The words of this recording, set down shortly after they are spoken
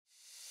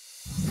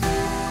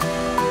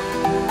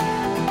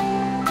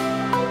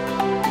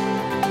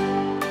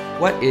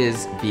What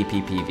is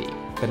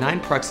Bppv? Benign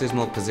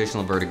Paroxysmal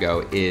Positional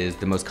Vertigo is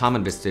the most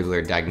common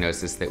vestibular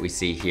diagnosis that we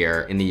see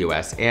here in the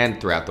US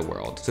and throughout the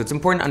world. So it's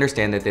important to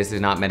understand that this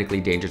is not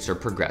medically dangerous or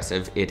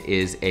progressive. It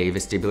is a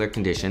vestibular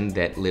condition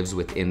that lives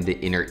within the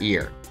inner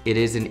ear. It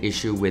is an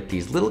issue with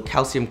these little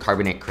calcium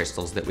carbonate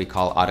crystals that we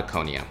call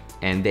autoconia.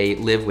 And they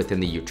live within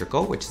the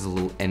utricle, which is a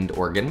little end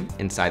organ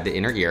inside the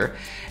inner ear.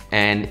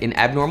 And in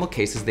abnormal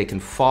cases, they can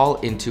fall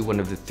into one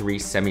of the three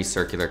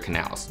semicircular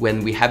canals.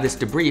 When we have this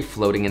debris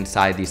floating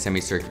inside these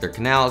semicircular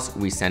canals,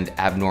 we send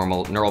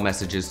abnormal neural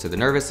messages to the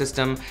nervous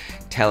system,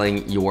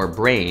 telling your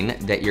brain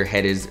that your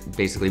head is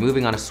basically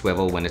moving on a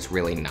swivel when it's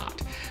really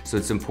not. So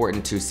it's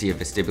important to see a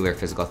vestibular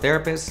physical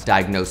therapist,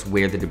 diagnose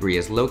where the debris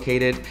is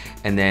located,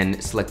 and then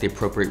select the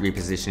appropriate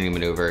repositioning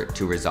maneuver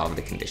to resolve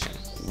the condition.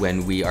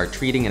 When we are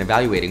treating and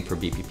evaluating for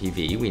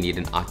Bppv, we need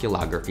an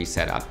oculography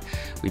set up.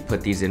 We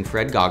put these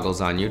infrared goggles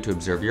on you to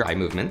observe your eye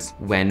movements.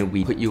 When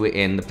we put you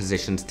in the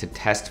positions to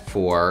test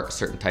for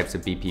certain types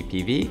of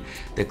Bppv,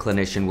 the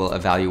clinician will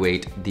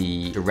evaluate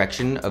the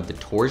direction of the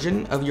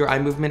torsion of your eye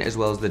movement as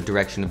well as the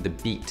direction of the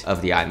beat of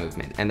the eye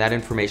movement. And that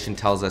information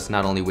tells us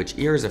not only which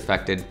ear is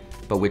affected,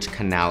 but which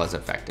canal is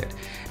affected.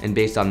 And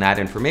based on that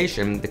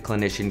information, the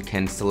clinician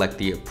can select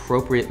the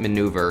appropriate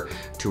maneuver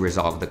to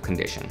resolve the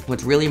condition.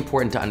 What's really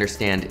important to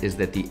understand is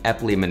that the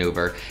Epley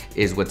Maneuver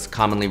is what's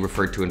commonly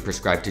referred to and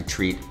prescribed to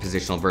treat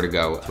positional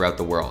vertigo throughout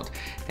the world.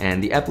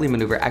 And the Epley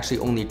Maneuver actually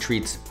only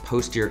treats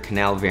posterior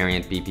canal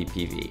variant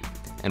Bppv.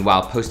 And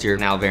while posterior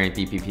canal variant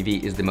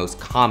Bppv is the most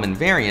common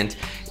variant,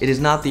 it is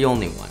not the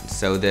only one.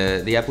 So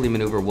the Epley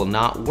Maneuver will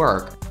not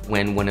work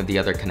when one of the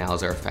other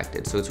canals are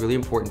affected. So it's really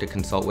important to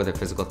consult with a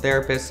physical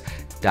therapist,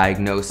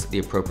 diagnose the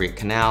appropriate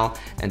canal,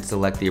 and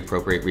select the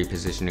appropriate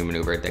repositioning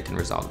maneuver that can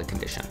resolve the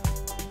condition.